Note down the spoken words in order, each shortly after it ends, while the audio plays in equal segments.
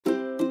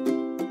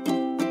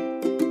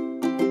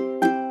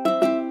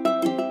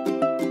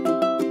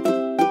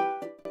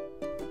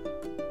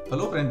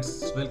Hello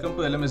friends, welcome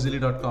to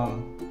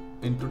lmsdaily.com.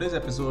 In today's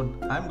episode,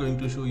 I'm going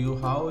to show you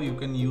how you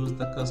can use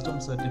the Custom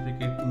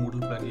Certificate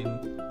Moodle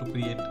plugin to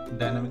create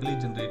dynamically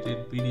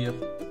generated PDF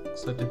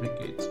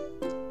certificates.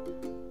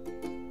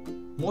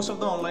 Most of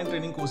the online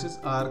training courses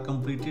are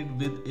completed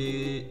with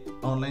a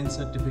online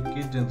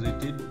certificate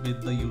generated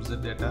with the user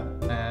data,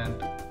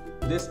 and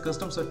this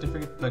Custom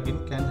Certificate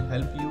plugin can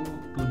help you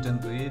to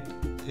generate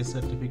a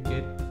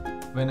certificate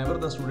whenever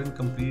the student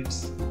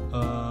completes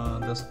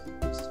the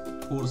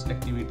course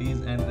activities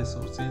and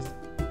resources.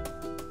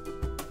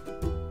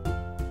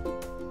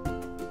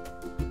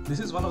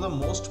 This is one of the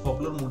most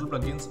popular Moodle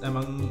plugins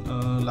among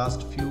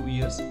last few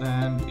years,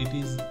 and it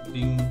is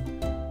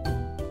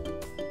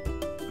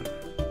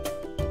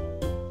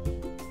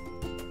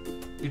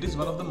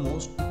one of the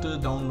most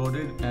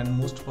downloaded and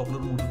most popular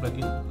Moodle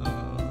plugin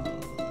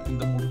in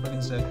the Moodle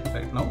plugins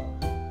right now.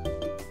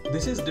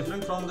 This is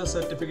different from the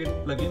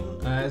certificate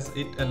plugin as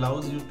it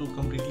allows you to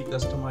completely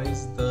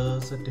customize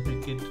the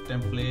certificate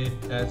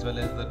template as well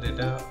as the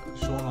data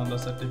shown on the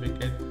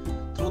certificate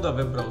through the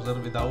web browser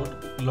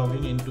without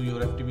logging into your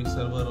FTP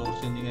server or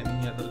changing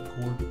any other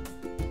code.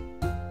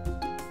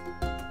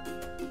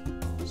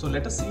 So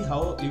let us see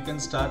how you can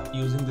start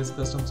using this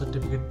custom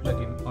certificate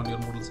plugin on your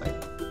Moodle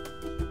site.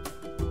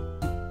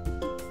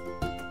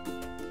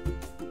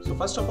 So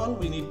first of all,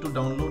 we need to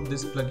download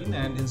this plugin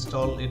and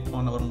install it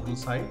on our Moodle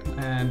site,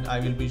 and I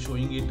will be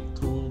showing it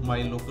through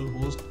my local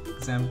host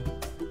exam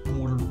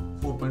Moodle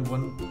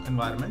 4.1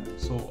 environment.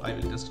 So I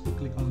will just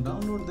click on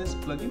download this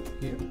plugin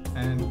here,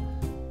 and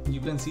you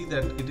can see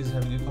that it is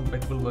having a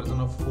compatible version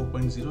of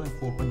 4.0 and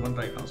 4.1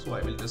 right now. So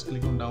I will just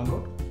click on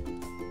download,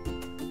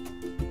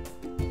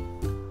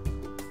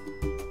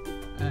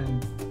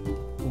 and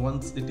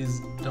once it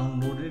is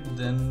downloaded,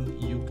 then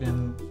you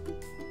can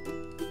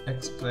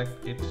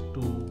extract it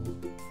to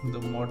the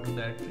mod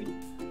directory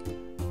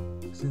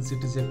since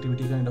it is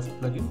activity kind of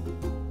plugin.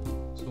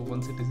 So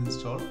once it is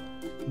installed,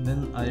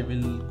 then I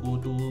will go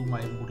to my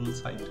Moodle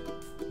site.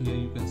 Here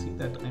you can see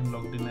that I'm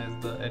logged in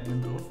as the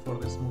admin role for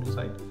this Moodle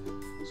site.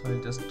 So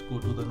I'll just go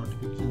to the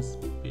notifications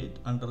page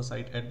under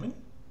site admin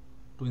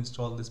to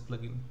install this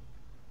plugin.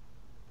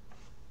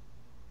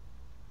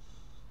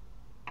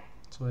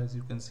 So as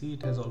you can see,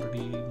 it has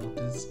already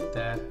noticed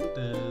that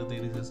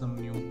there is some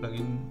new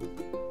plugin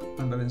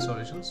under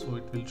installation, so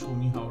it will show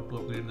me how to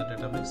upgrade the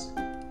database.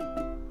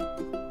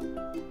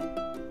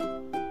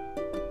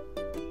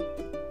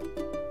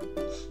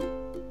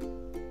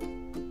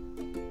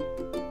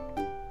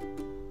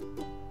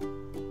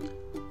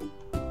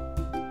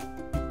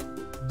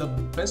 The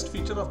best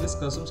feature of this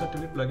custom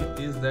certificate plugin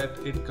is that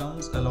it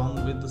comes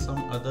along with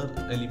some other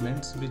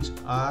elements which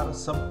are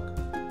sub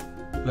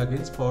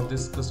plugins for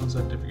this custom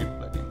certificate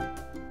plugin.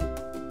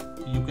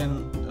 You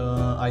can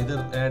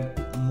either add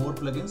more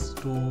plugins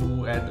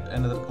to add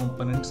another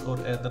components or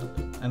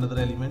another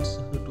elements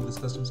to this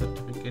custom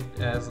certificate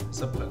as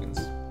sub plugins.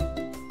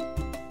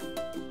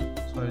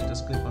 So I will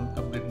just click on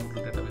update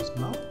Moodle database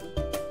now.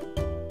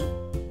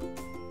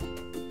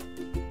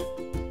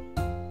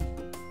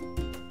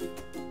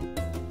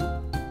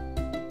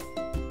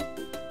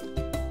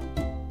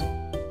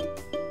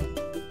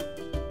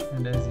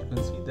 And as you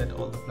can see that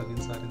all the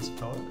plugins are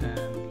installed,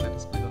 and let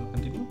us click on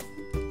continue.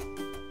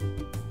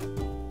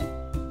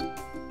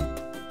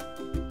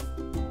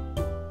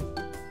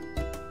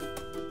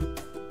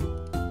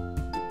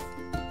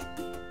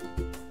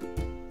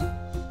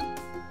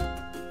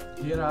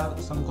 Here are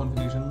some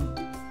configuration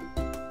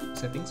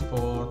settings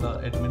for the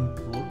admin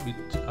role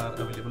which are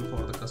available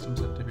for the custom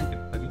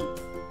certificate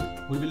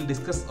plugin. We will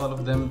discuss all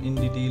of them in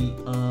detail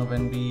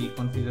when we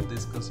configure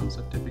this custom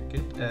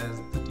certificate as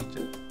the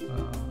teacher.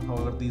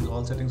 However, these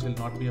all settings will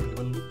not be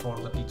available for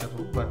the teacher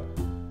role, but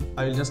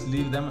I will just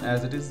leave them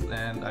as it is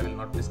and I will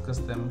not discuss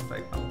them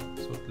right now.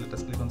 So let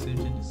us click on save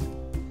changes.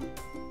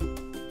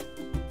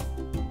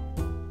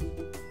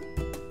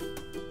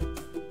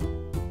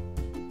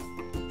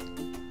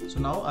 So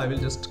now I will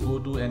just go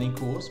to any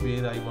course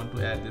where I want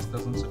to add this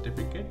custom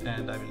certificate,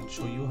 and I will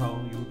show you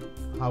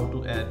how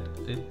to add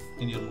it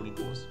in your Moodle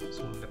course.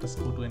 So let us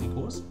go to any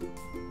course.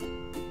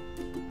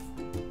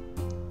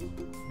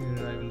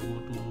 Here I will go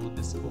to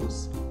this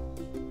course,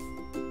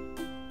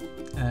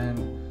 and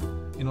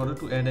in order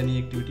to add any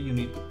activity you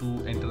need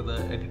to enter the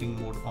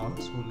editing mode on.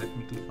 So let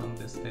me click on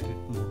this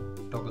edit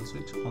mode toggle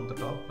switch on the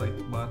top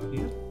right bar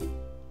here.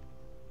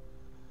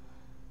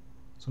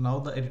 So now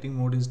the editing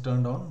mode is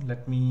turned on.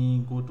 Let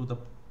me go to the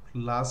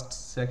last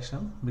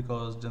section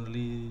because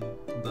generally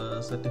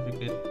the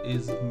certificate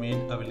is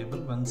made available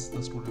once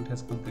the student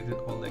has completed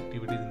all the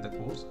activities in the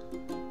course.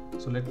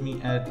 So let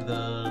me add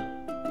the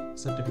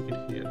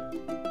certificate here.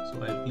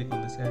 So I'll click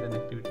on this add an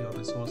activity or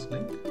resource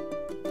link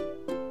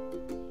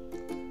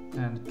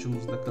and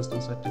choose the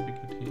custom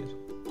certificate here.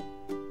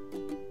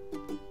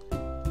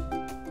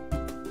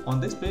 On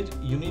this page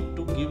you need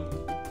to give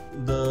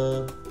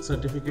the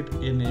certificate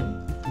a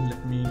name.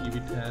 Let me give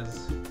it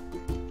as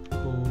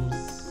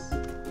course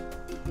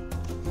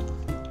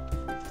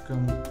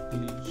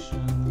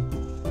completion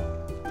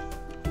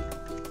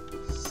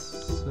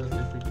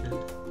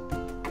certificate.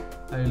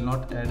 I will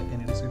not add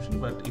any description,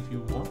 but if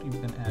you want, you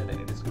can add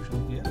any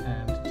description here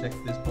and check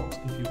this box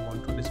if you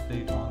want to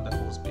display it on the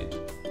course page.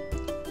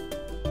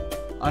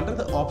 Under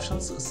the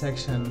options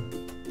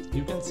section,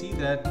 you can see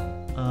that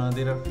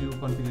there are few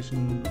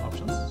configuration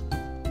options.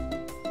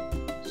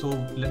 So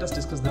let us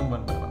discuss them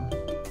one by one.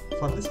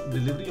 For this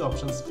delivery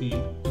options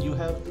field, you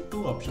have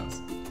two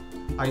options: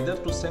 either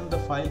to send the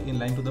file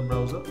inline to the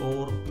browser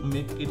or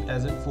make it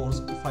as a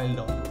forced file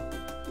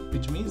download,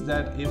 which means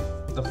that if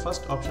the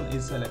first option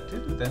is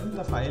selected, then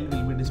the file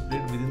will be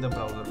displayed within the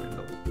browser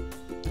window.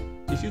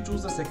 If you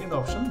choose the second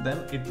option, then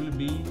it will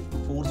be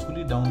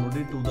forcefully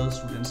downloaded to the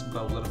student's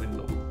browser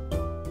window.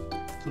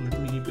 So let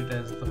me keep it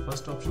as the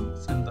first option,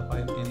 send the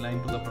file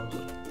inline to the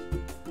browser.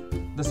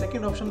 The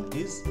second option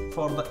is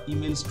for the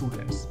email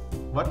students.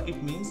 What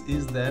it means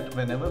is that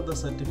whenever the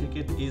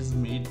certificate is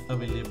made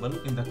available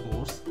in the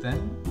course, then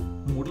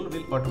Moodle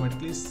will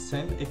automatically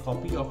send a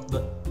copy of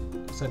the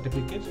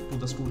certificate to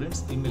the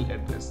student's email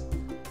address.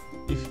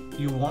 If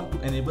you want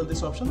to enable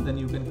this option, then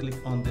you can click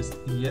on this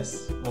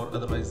yes, or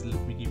otherwise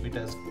let me keep it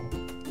as no.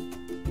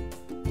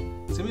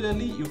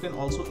 Similarly, you can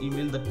also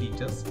email the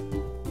teachers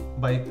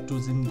by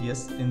choosing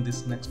yes in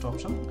this next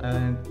option,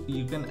 and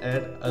you can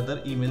add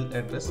other email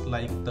address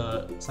like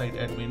the site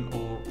admin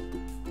or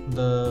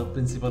the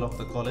principal of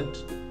the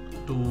college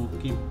to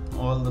keep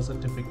all the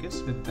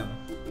certificates with them.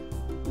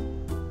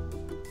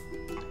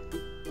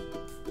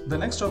 The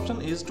next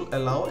option is to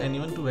allow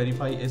anyone to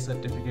verify a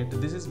certificate.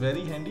 This is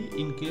very handy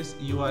in case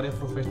you are a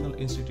professional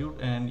institute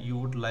and you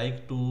would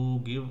like to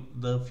give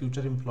the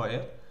future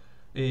employer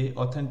a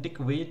authentic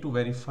way to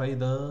verify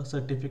the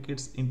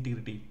certificate's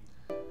integrity.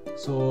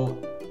 So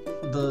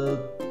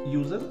the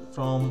user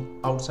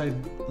from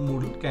outside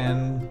Moodle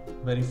can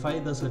verify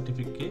the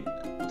certificate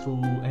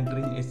through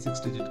entering a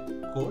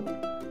 6-digit code.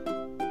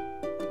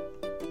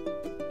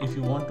 If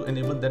you want to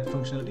enable that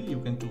functionality,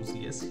 you can choose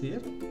yes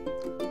here.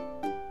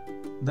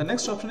 The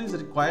next option is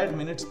required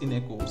minutes in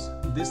a course.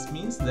 This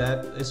means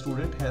that a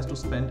student has to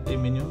spend a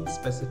minimum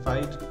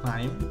specified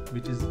time,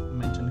 which is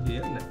mentioned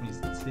here. Let me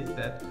say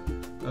that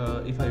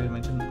if I will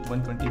mention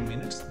 120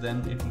 minutes,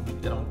 then it will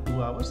be around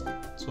 2 hours.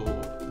 So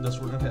the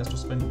student has to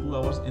spend 2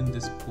 hours in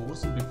this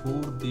course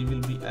before they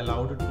will be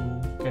allowed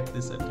to get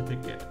this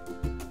certificate.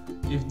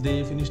 If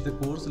they finish the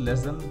course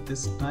less than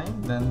this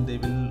time, then they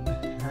will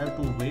have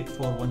to wait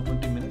for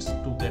 120 minutes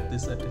to get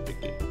this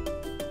certificate.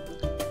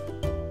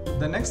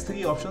 The next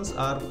three options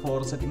are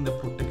for setting the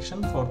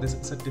protection for this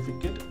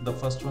certificate. The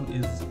first one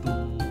is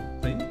to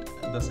print,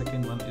 the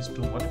second one is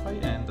to modify,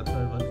 and the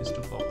third one is to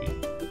copy.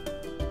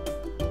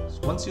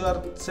 So once you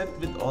are set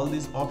with all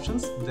these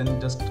options, then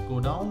just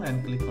go down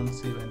and click on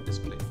save and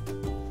display.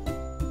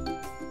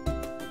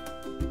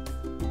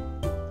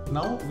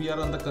 Now we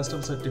are on the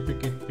custom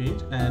certificate page,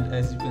 and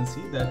as you can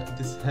see that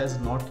this has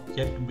not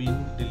yet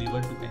been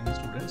delivered to any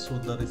student, so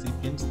the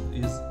recipient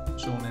is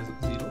shown as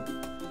 0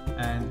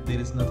 and there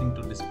is nothing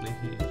to display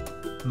here.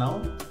 Now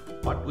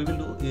what we will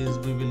do is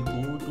we will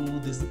go to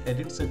this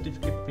edit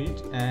certificate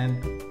page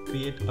and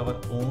create our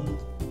own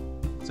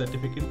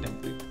certificate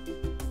template.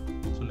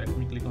 So let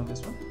me click on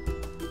this one.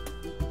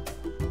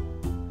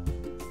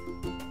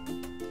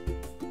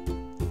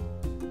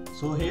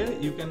 So here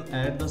you can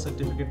add the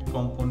certificate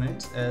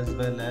components as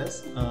well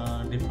as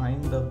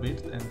define the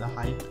width and the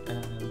height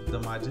and the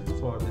margins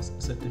for this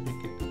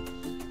certificate.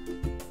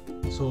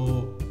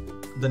 So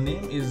the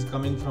name is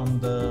coming from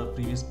the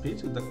previous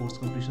page, the course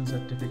completion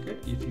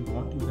certificate. If you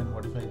want, you can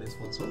modify this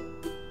also.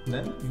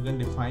 Then you can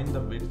define the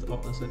width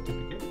of the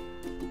certificate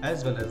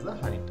as well as the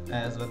height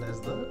as well as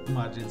the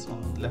margins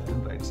on the left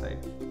and right side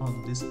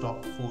on these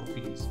top 4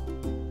 fields.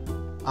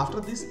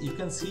 After this, you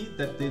can see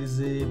that there is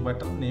a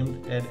button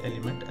named add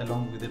element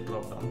along with a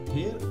drop down.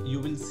 Here you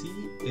will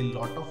see a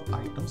lot of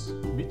items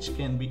which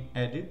can be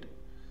added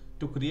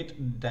to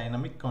create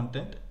dynamic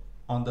content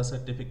on the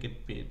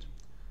certificate page.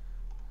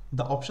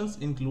 The options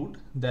include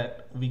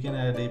that we can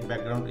add a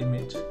background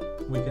image,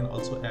 we can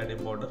also add a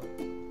border,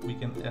 we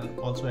can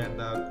also add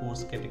the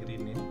course category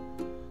name.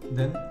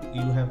 Then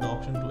you have the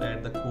option to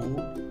add the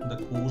code, the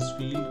course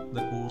field,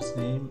 the course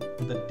name,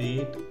 the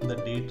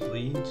date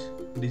range,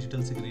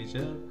 digital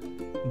signature,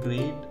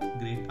 grade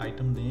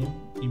item name,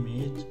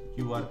 image,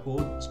 QR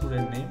code,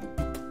 student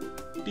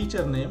name,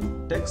 teacher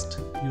name, text,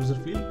 user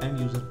field and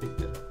user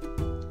picture.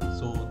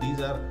 So these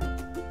are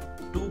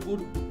too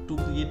good to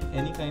create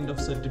any kind of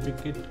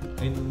certificate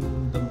in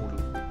the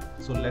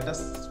Moodle. So let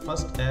us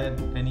first add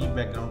any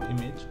background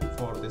image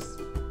for this.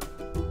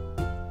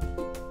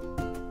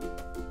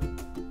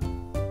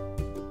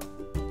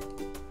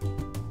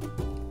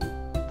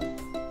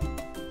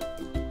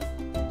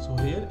 So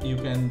here you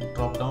can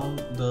drop down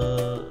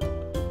the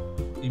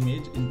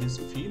image in this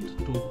field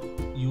to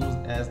use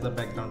as the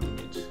background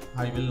image.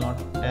 I will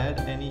not add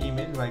any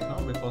image right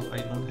now because I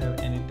don't have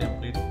any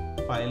template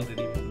file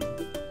ready with me.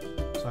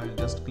 So I will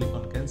just click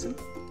on cancel,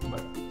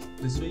 but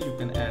this way you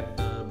can add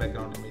the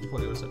background image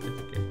for your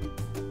certificate.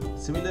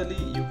 Similarly,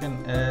 you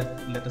can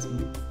add, let us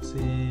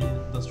say,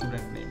 the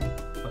student name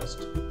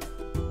first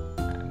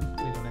and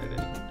click on add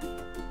element.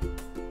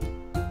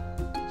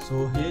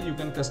 So here you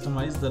can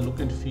customize the look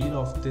and feel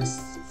of this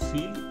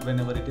field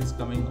whenever it is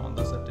coming on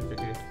the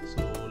certificate.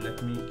 So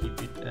let me keep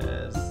it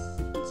as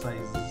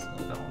size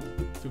around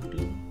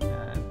 15,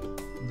 and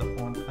the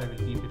font I will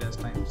keep it as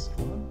Times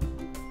Roman.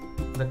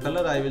 The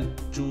color I will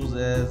choose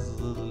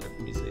as let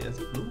me say as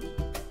blue,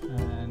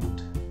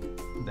 and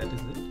that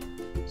is it.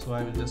 So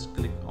I will just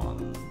click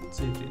on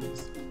Save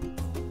Changes.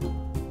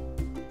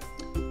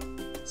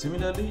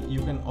 Similarly,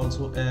 you can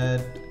also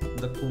add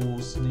the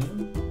course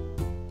name.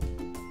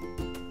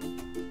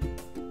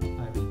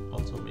 I will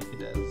also make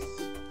it as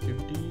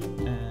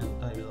 15,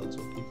 and I will also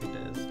keep it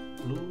as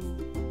blue,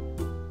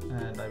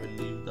 and I will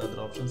leave the other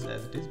options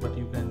as it is, but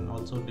you can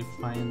also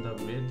define the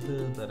width,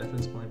 the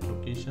reference point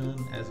location,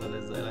 as well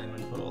as the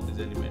alignment for all these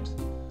elements.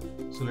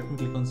 So let me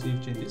click on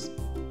Save Changes,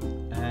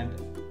 and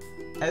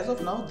as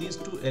of now these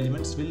two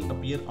elements will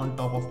appear on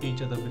top of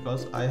each other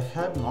because I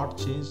have not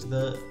changed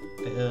the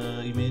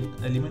image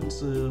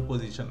elements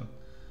position.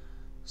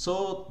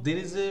 So there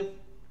is a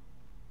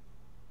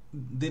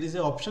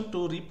option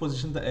to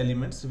reposition the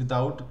elements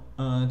without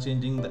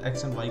changing the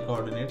x and y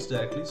coordinates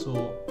directly.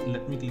 So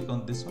let me click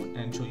on this one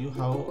and show you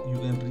how you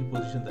can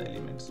reposition the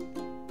elements.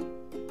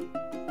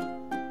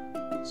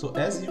 So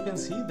as you can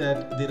see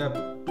that there are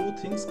two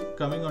things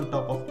coming on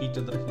top of each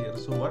other here.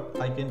 So what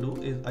I can do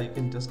is I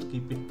can just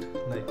keep it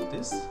like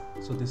this.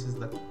 So this is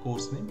the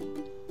course name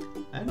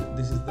and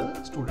this is the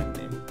student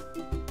name.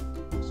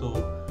 So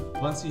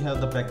once you have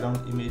the background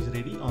image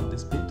ready on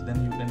this page,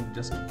 then you can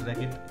just drag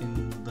it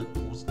in the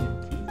course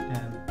name field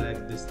and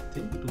drag this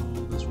thing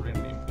to the student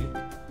name field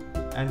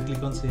and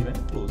click on Save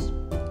and Close.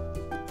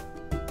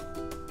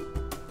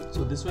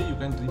 So this way you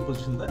can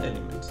reposition the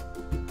elements.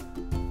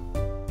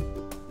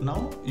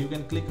 Now you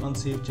can click on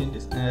Save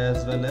Changes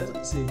as well as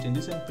Save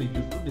Changes and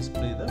Preview to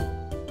display the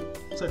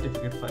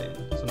certificate file.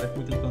 So let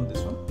me click on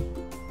this one,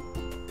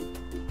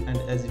 and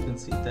as you can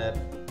see that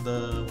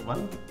the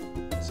one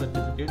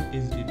certificate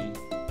is ready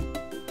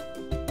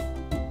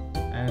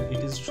and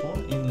it is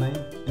shown inline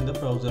in the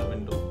browser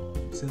window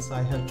since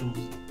I have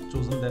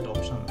chosen that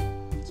option.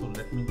 So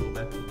let me go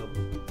back to the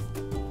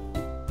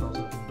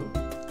browser window,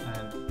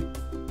 and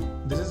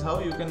this is how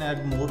you can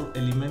add more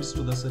elements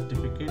to the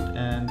certificate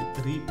and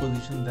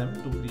reposition them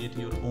to create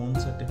your own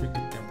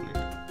certificate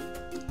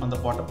template. On the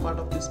bottom part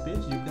of this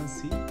page you can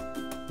see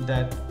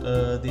that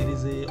there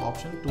is a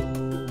option to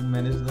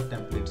manage the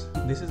templates.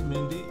 This is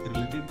mainly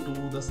related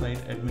to the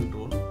site admin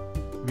role,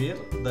 where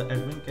the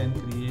admin can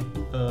create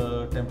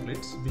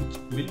templates which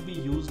will be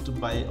used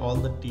by all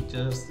the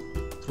teachers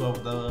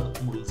throughout the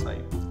Moodle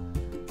site.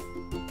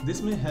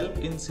 This may help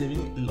in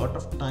saving a lot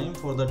of time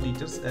for the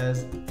teachers,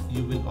 as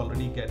you will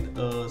already get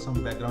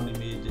some background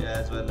image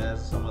as well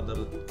as some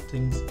other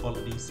things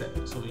already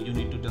set. So you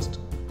need to just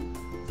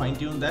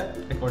fine-tune that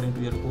according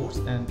to your course,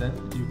 and then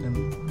you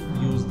can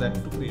use that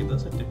to create the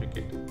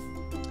certificate.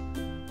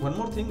 One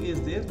more thing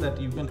is there that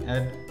you can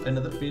add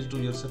another page to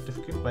your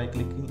certificate by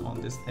clicking on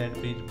this Add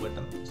Page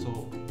button.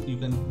 So you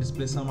can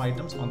display some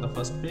items on the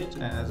first page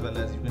as well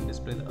as you can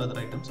display the other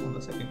items on the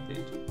second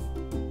page.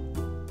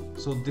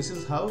 So this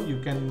is how you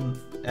can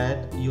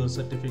add your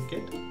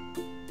certificate.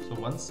 So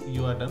once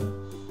you are done,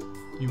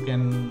 you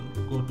can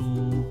go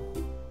to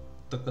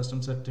the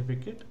custom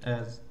certificate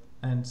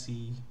and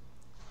see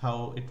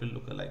how it will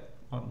look like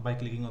by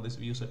clicking on this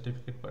View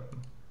Certificate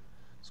button.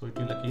 So it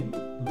will again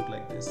look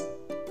like this.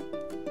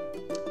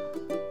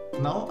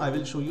 Now I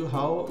will show you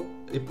how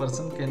a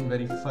person can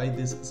verify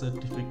this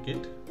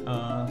certificate.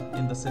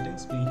 In the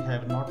settings we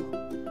have not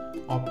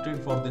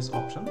opted for this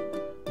option,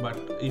 but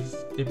if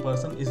a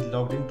person is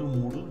logged into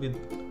Moodle with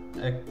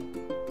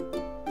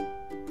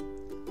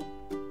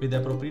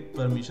appropriate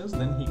permissions,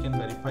 then he can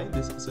verify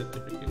this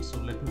certificate. So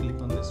let me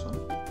click on this one.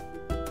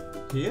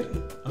 Here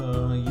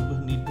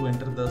you need to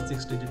enter the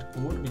 6-digit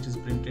code which is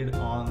printed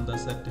on the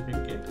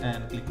certificate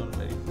and click on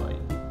Verify.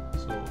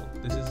 So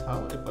this is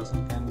how a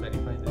person can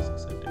verify this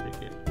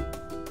certificate.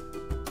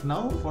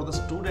 Now for the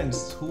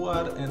students who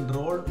are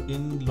enrolled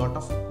in lot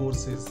of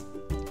courses,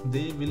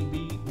 they will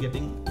be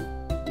getting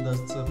the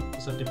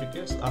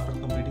certificates after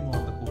completing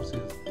all the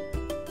courses,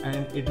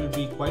 and it will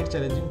be quite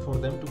challenging for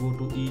them to go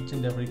to each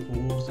and every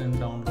course and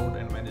download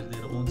and manage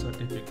their own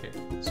certificate.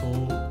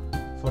 So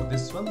for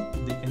this one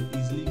they can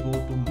easily go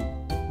to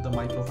the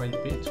My Profile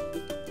page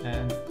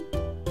and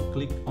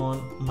click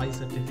on My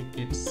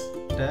Certificates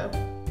tab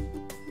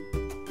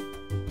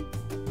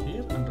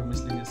here under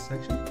Miscellaneous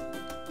section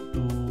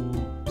to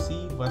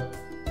see what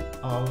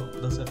all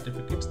the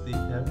certificates they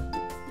have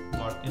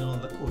got in all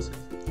the courses.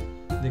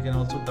 They can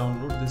also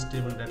download this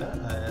table data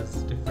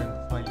as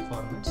different file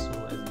formats. So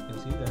as you can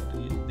see that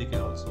they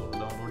can also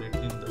download it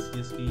in the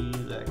CSV,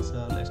 the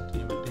Excel,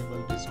 HTML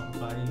table, JSON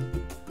file,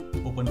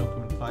 Open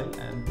Document file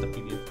and the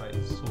PDF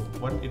file. So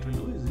what it will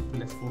do is it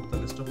will export the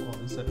list of all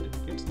the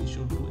certificates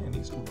issued to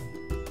any student.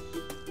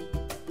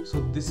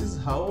 So this is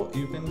how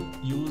you can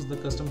use the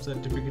custom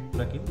certificate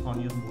plugin on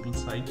your Moodle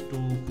site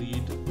to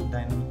create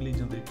dynamically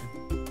generated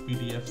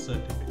PDF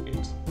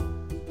certificates.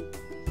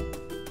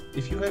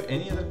 If you have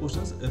any other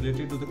questions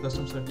related to the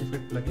custom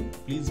certificate plugin,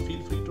 please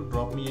feel free to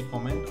drop me a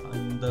comment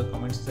in the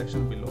comments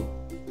section below.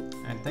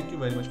 And thank you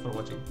very much for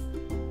watching.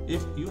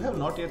 If you have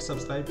not yet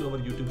subscribed to our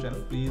YouTube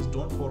channel, please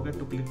don't forget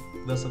to click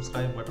the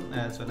subscribe button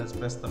as well as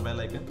press the bell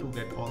icon to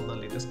get all the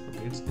latest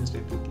updates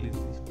instantly.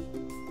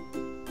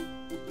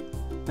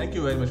 Thank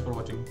you very much for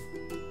watching.